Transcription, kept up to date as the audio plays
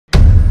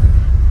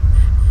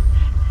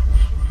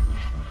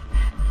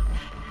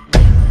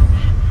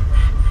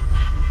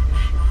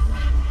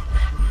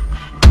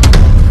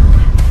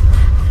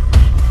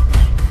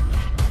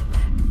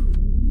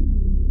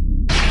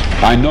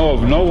I know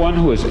of no one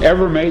who has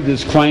ever made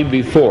this claim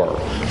before,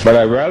 but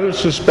I rather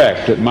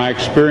suspect that my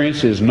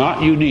experience is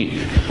not unique.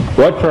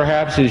 What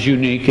perhaps is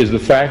unique is the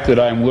fact that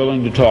I am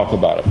willing to talk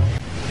about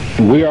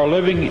it. We are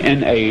living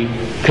in a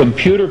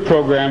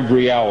computer-programmed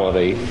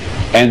reality,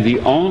 and the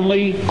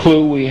only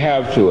clue we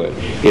have to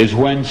it is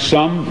when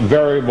some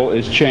variable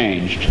is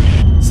changed.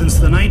 Since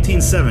the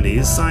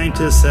 1970s,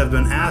 scientists have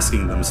been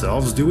asking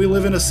themselves, do we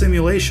live in a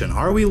simulation?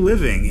 Are we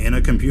living in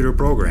a computer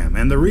program?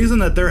 And the reason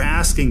that they're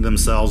asking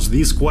themselves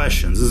these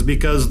questions is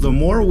because the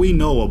more we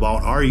know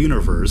about our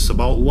universe,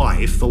 about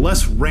life, the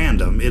less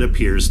random it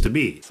appears to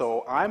be.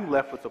 So I'm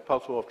left with the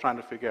puzzle of trying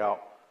to figure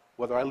out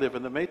whether I live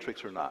in the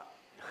Matrix or not.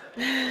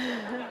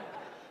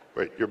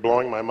 Wait, you're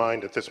blowing my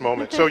mind at this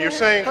moment. So you're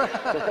saying,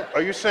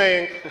 are you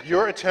saying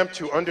your attempt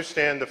to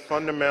understand the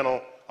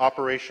fundamental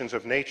operations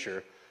of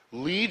nature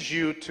leads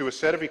you to a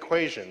set of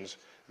equations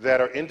that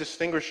are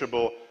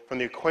indistinguishable from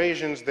the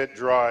equations that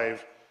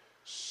drive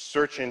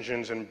search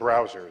engines and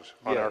browsers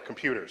on our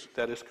computers?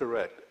 That is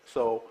correct.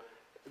 So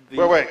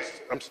wait,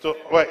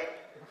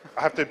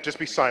 I have to just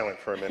be silent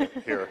for a minute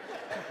here.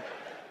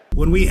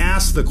 When we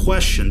ask the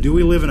question, do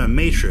we live in a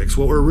matrix,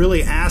 what we're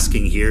really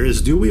asking here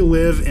is, do we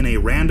live in a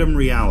random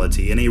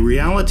reality, in a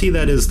reality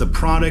that is the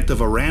product of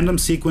a random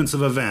sequence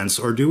of events,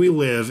 or do we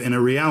live in a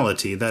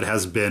reality that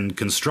has been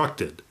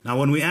constructed? Now,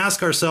 when we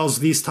ask ourselves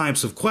these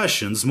types of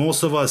questions,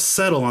 most of us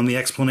settle on the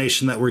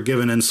explanation that we're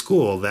given in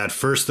school, that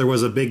first there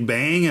was a Big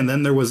Bang, and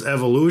then there was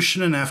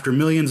evolution, and after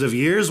millions of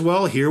years,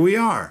 well, here we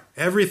are.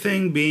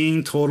 Everything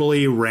being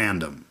totally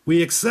random.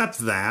 We accept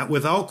that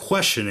without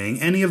questioning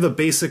any of the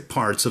basic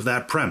parts of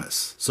that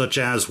premise, such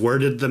as where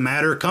did the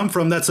matter come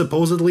from that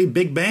supposedly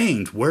Big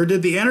Banged? Where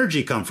did the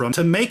energy come from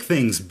to make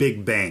things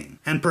Big Bang?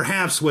 And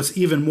perhaps what's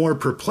even more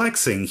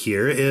perplexing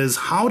here is,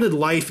 how did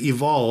life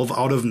evolve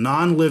out of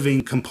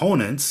non-living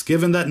components,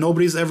 given that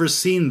nobody's ever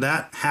seen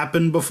that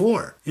happen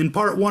before? In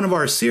part 1 of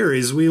our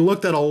series, we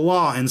looked at a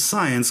law in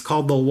science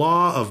called the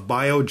law of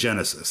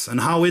biogenesis,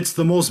 and how it's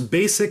the most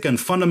basic and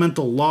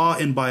fundamental law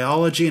in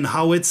biology, and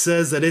how it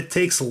says that it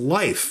takes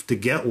life to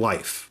get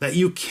life. That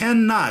you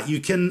can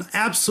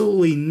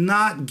absolutely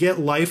not get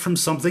life from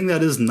something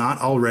that is not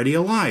already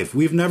alive.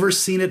 We've never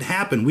seen it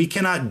happen. We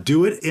cannot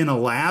do it in a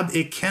lab.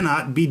 It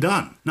cannot be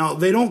done. Now,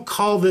 they don't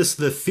call this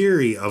the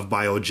theory of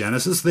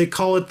biogenesis, they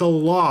call it the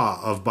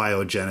law of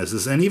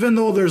biogenesis. And even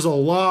though there's a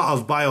law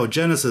of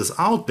biogenesis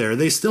out there,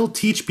 they still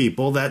teach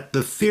people that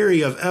the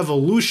theory of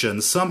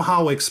evolution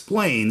somehow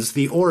explains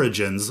the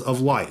origins of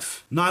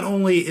life. Not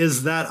only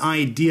is that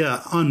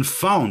idea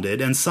unfounded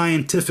and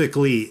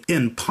scientifically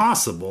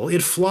impossible,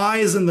 it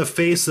flies in the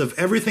face of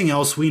everything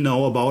else we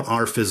know about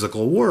our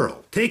physical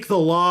world. Take the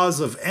laws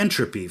of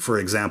entropy, for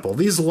example.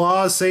 These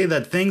laws say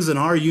that things in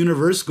our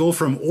universe go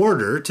from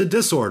order to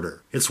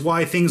disorder. It's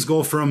why things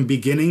go from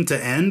beginning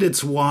to end.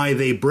 It's why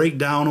they break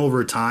down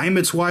over time.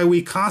 It's why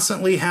we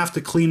constantly have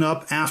to clean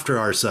up after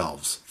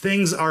ourselves.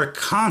 Things are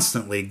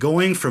constantly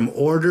going from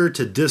order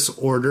to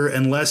disorder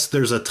unless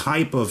there's a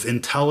type of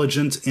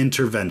intelligent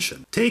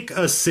intervention. Take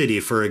a city,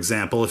 for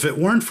example. If it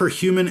weren't for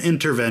human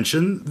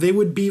intervention, they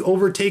would be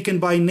overtaken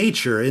by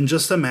nature in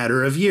just a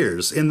matter of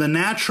years. In the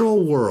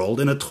natural world,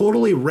 in a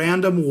totally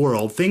random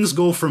world, things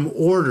go from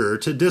order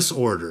to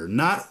disorder,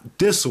 not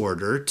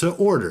disorder to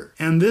order.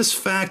 And this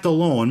fact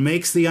alone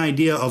makes the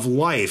idea of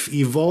life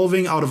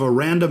evolving out of a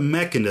random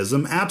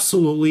mechanism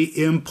absolutely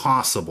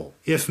impossible.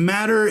 If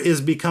matter is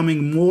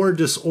becoming more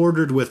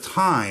disordered with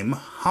time,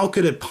 how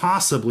could it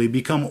possibly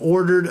become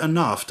ordered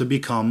enough to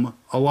become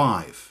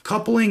alive?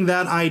 Coupling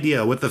that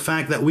idea with the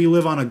fact that we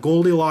live on a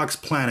Goldilocks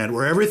planet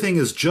where everything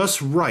is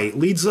just right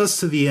leads us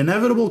to the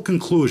inevitable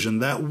conclusion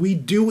that we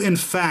do in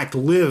fact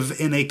live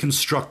in a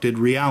constructed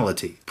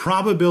reality.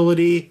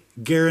 Probability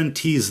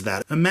guarantees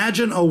that.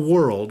 Imagine a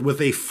world with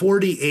a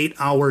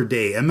 48-hour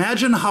day.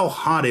 Imagine how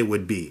hot it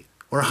would be,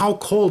 or how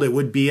cold it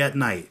would be at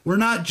night. We're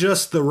not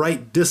just the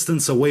right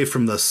distance away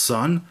from the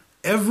sun.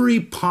 Every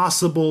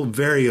possible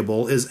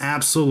variable is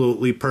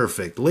absolutely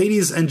perfect.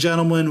 Ladies and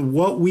gentlemen,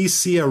 what we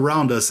see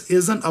around us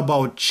isn't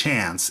about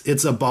chance,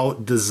 it's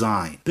about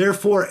design.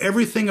 Therefore,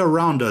 everything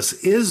around us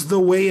is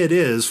the way it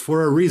is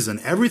for a reason.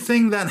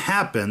 Everything that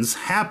happens,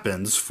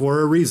 happens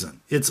for a reason.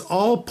 It's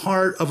all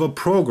part of a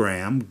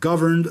program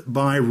governed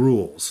by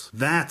rules.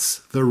 That's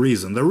the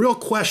reason. The real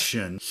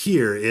question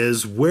here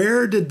is,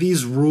 where did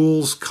these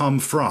rules come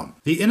from?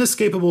 The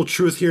inescapable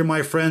truth here,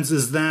 my friends,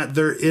 is that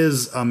there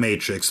is a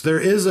matrix. There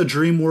is a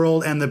dream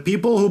world, and the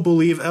people who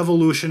believe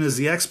evolution is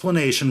the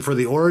explanation for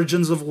the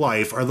origins of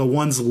life are the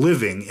ones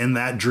living in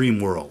that dream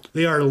world.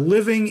 They are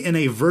living in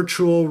a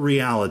virtual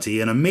reality,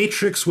 in a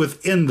matrix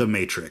within the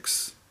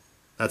matrix.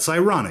 That's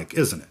ironic,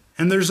 isn't it?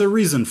 And there's a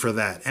reason for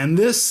that. And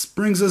this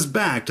brings us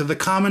back to the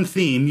common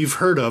theme you've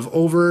heard of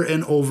over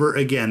and over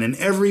again. In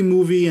every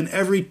movie, in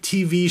every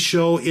TV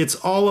show, it's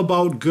all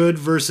about good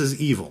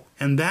versus evil.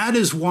 And that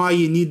is why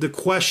you need to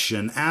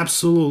question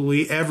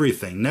absolutely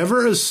everything.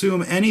 Never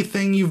assume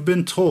anything you've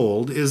been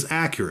told is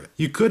accurate.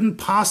 You couldn't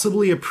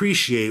possibly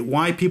appreciate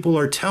why people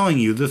are telling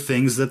you the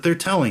things that they're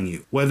telling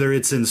you. Whether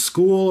it's in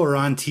school or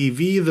on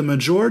TV, the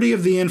majority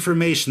of the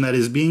information that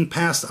is being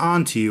passed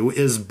on to you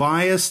is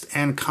biased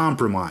and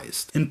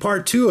compromised. In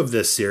part 2 of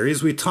this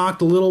series, we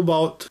talked a little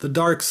about the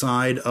dark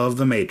side of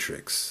the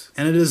Matrix.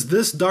 And it is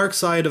this dark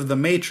side of the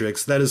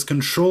Matrix that is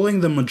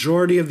controlling the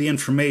majority of the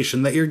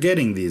information that you're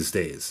getting these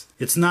days.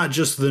 It's not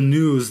just the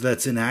news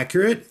that's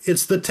inaccurate,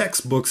 it's the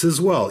textbooks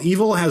as well.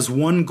 Evil has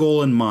one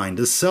goal in mind,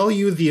 to sell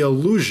you the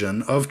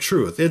illusion of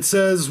truth. It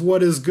says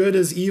what is good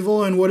is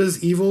evil and what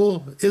is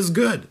evil is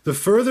good. The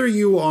further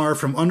you are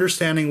from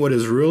understanding what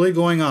is really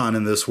going on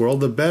in this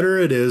world, the better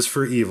it is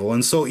for evil.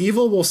 And so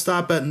evil will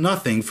stop at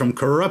nothing from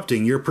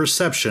corrupting your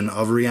perception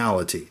of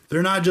reality.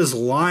 They're not just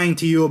lying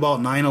to you about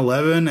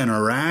 9/11 and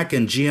Iraq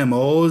and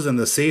GMOs and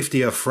the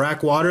safety of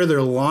frack water.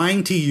 They're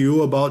lying to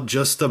you about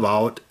just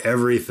about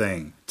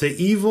everything. To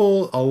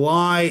evil, a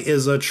lie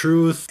is a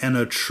truth, and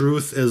a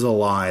truth is a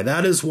lie.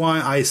 That is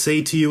why I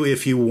say to you,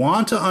 if you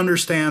want to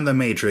understand the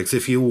Matrix,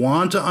 if you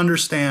want to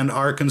understand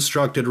our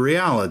constructed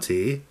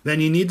reality,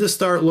 then you need to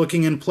start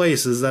looking in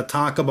places that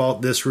talk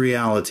about this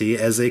reality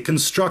as a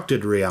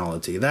constructed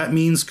reality. That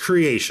means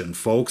creation,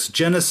 folks.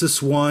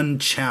 Genesis 1,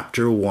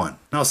 chapter 1.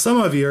 Now,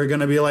 some of you are going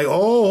to be like,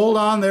 oh, hold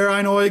on there.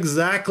 I know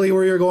exactly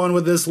where you're going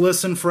with this.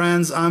 Listen,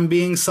 friends, I'm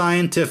being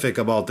scientific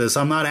about this.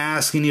 I'm not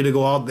asking you to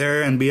go out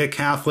there and be a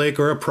Catholic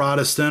or a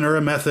Protestant or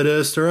a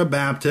Methodist or a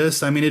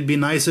Baptist. I mean, it'd be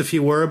nice if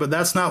you were, but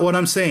that's not what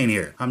I'm saying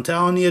here. I'm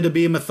telling you to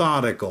be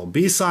methodical,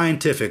 be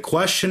scientific,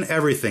 question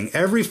everything.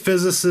 Every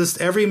physicist,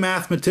 every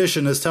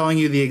mathematician is telling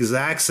you the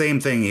exact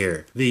same thing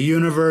here. The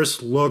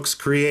universe looks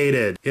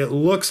created. It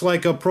looks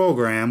like a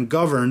program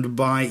governed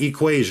by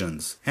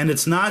equations. And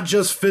it's not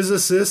just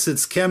physicists,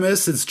 it's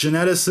chemists, it's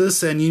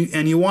geneticists,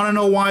 and you want to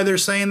know why they're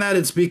saying that?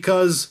 It's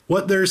because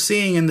what they're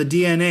seeing in the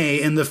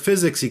DNA, in the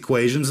physics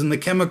equations, in the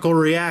chemical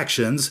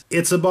reactions,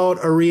 it's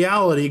about a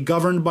reality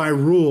governed by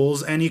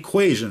rules and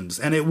equations,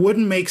 and it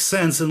wouldn't make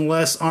sense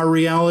unless our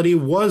reality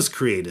was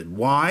created.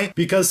 Why?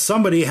 Because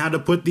somebody had to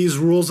put these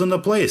rules into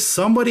place.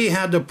 Somebody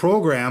had to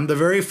program the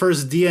very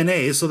first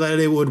DNA so that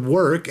it would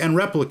work and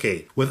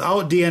replicate.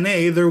 Without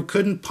DNA, there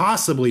couldn't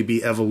possibly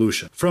be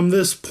evolution. From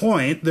this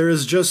point, there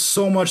is just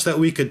so much that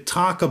we could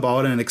talk about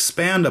and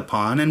expand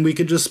upon, and we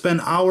could just spend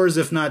hours,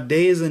 if not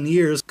days and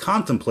years,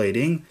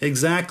 contemplating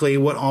exactly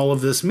what all of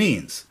this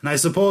means. And I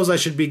suppose I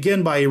should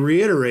begin by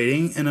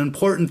reiterating an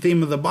important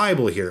theme of the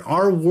Bible here.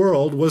 Our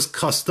world was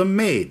custom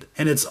made,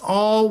 and it's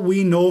all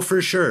we know for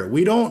sure.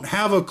 We don't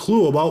have a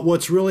clue about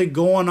what's really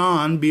going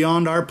on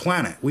beyond our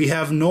planet. We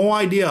have no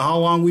idea how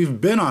long we've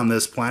been on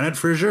this planet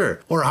for sure,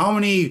 or how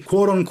many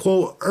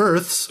quote-unquote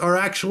Earths are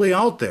actually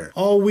out there.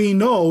 All we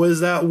know is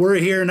that we're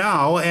here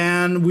now,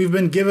 and we've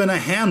been given a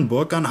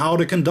handbook on how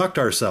to conduct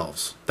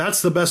ourselves.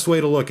 That's the best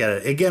way to look at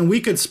it. Again,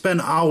 we could spend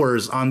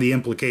hours on the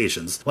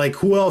implications, like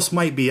who else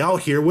might be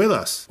out here with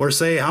us, or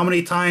say how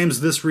many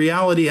times this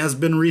reality has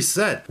been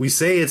reset. We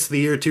say it's the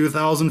year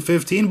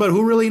 2015, but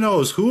who really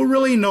knows? Who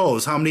really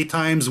knows how many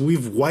times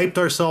we've wiped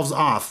ourselves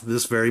off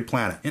this very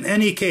planet? In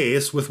any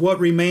case, with what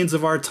remains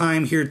of our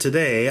time here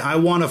today, I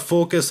want to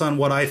focus on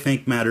what I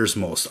think matters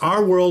most.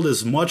 Our world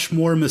is much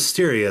more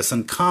mysterious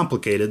and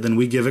complicated than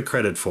we give it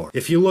credit for.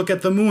 If you look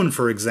at the moon,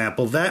 for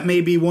example, that may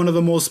be one of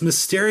the most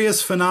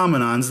mysterious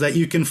phenomenons that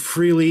you can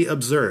freely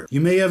observe. You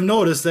may have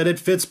noticed that it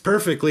fits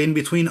perfectly in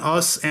between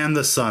us and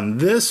the sun.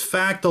 This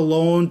fact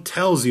alone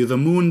tells you the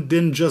moon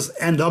didn't just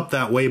end up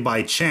that way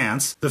by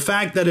chance. The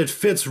fact that it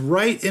fits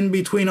right in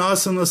between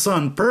us and the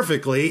sun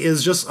perfectly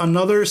is just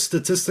another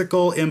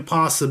statistical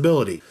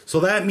impossibility. So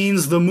that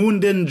means the moon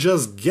didn't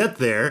just get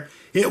there,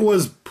 it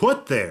was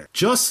put there,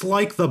 just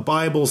like the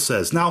Bible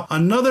says. Now,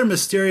 another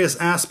mysterious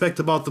aspect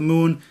about the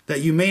moon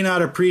that you may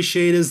not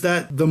appreciate is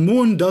that the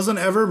moon doesn't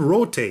ever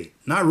rotate.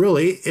 Not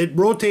really. It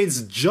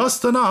rotates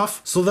just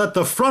enough so that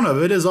the front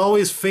of it is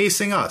always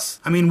facing us.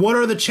 I mean, what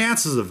are the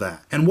chances of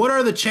that? And what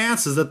are the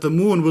chances that the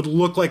moon would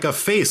look like a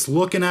face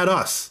looking at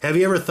us? Have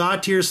you ever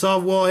thought to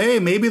yourself, well, hey,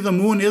 maybe the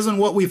moon isn't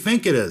what we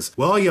think it is?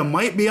 Well, you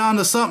might be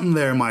onto something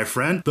there, my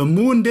friend. The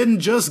moon didn't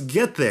just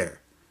get there.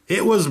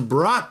 It was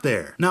brought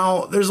there.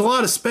 Now, there's a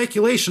lot of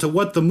speculation to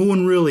what the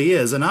moon really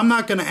is, and I'm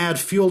not going to add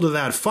fuel to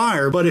that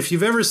fire, but if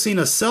you've ever seen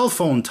a cell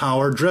phone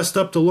tower dressed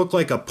up to look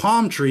like a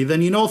palm tree,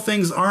 then you know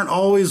things aren't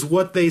always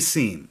what they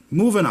seem.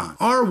 Moving on.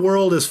 Our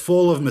world is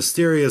full of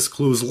mysterious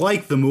clues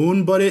like the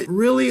moon, but it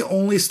really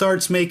only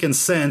starts making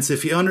sense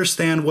if you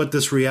understand what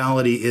this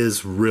reality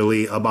is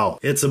really about.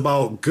 It's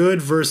about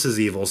good versus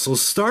evil. So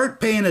start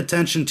paying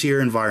attention to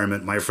your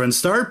environment, my friend.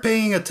 Start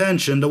paying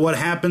attention to what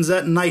happens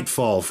at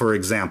nightfall, for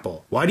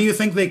example. Why do you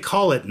think they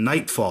call it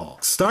nightfall?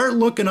 Start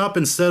looking up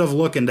instead of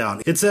looking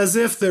down. It's as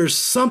if there's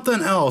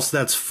something else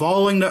that's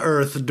falling to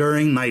earth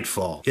during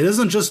nightfall. It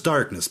isn't just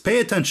darkness. Pay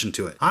attention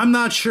to it. I'm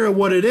not sure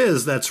what it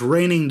is that's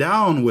raining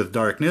down with with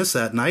darkness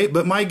at night,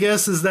 but my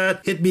guess is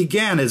that it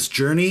began its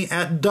journey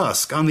at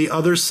dusk on the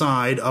other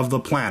side of the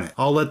planet.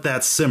 I'll let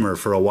that simmer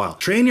for a while.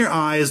 Train your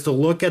eyes to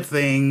look at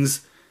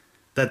things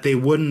that they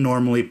wouldn't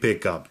normally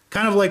pick up.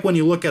 Kind of like when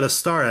you look at a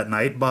star at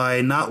night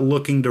by not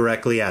looking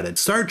directly at it.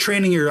 Start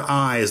training your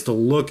eyes to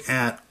look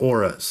at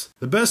auras.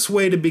 The best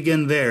way to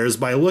begin there is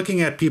by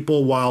looking at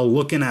people while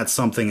looking at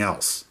something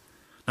else.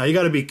 Now you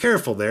got to be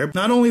careful there.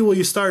 Not only will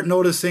you start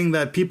noticing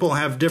that people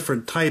have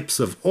different types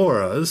of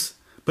auras,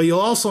 but you'll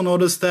also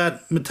notice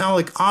that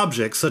metallic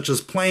objects such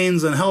as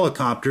planes and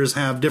helicopters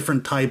have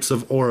different types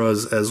of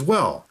auras as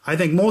well. I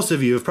think most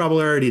of you have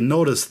probably already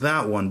noticed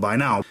that one by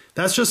now.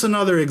 That's just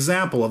another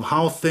example of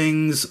how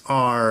things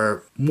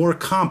are more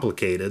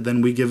complicated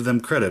than we give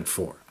them credit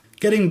for.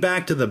 Getting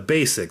back to the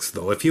basics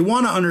though, if you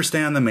want to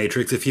understand the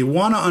Matrix, if you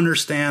want to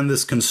understand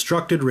this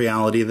constructed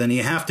reality, then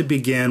you have to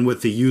begin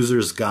with the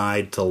user's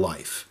guide to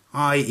life,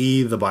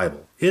 i.e. the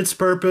Bible. Its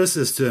purpose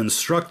is to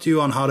instruct you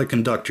on how to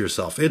conduct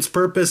yourself. Its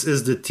purpose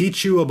is to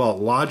teach you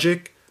about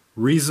logic,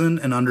 reason,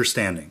 and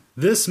understanding.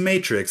 This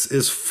matrix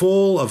is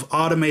full of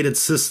automated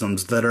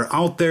systems that are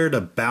out there to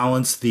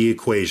balance the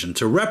equation,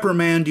 to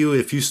reprimand you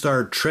if you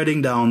start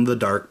treading down the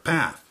dark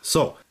path.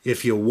 So,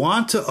 if you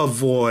want to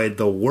avoid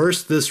the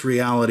worst this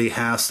reality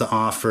has to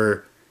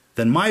offer,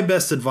 then my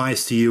best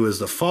advice to you is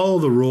to follow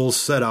the rules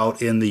set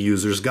out in the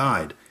user's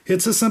guide.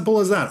 It's as simple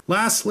as that.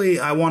 Lastly,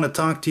 I want to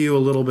talk to you a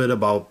little bit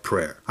about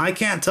prayer. I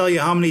can't tell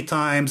you how many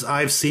times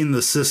I've seen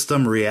the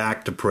system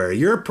react to prayer.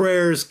 Your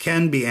prayers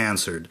can be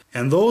answered,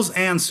 and those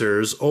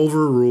answers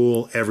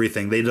overrule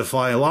everything. They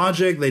defy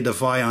logic, they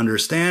defy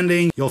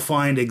understanding. You'll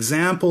find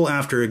example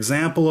after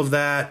example of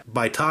that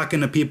by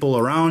talking to people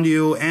around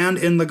you and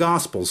in the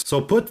Gospels.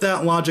 So put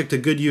that logic to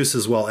good use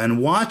as well, and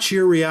watch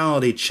your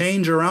reality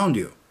change around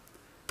you.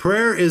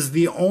 Prayer is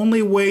the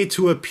only way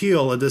to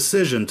appeal a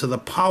decision to the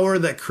power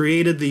that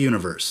created the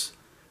universe.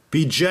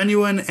 Be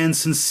genuine and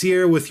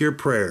sincere with your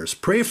prayers.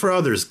 Pray for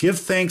others, give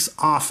thanks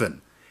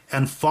often,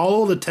 and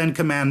follow the 10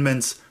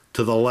 Commandments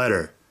to the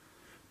letter.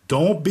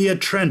 Don't be a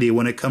trendy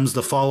when it comes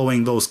to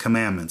following those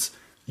commandments.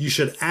 You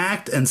should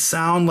act and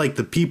sound like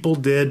the people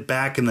did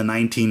back in the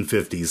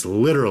 1950s,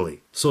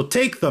 literally. So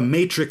take the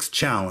Matrix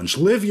Challenge.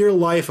 Live your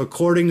life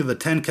according to the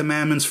 10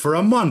 Commandments for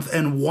a month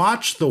and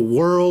watch the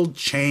world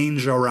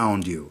change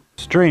around you.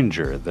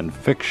 Stranger than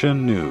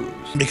fiction news.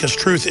 Because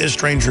truth is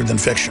stranger than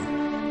fiction.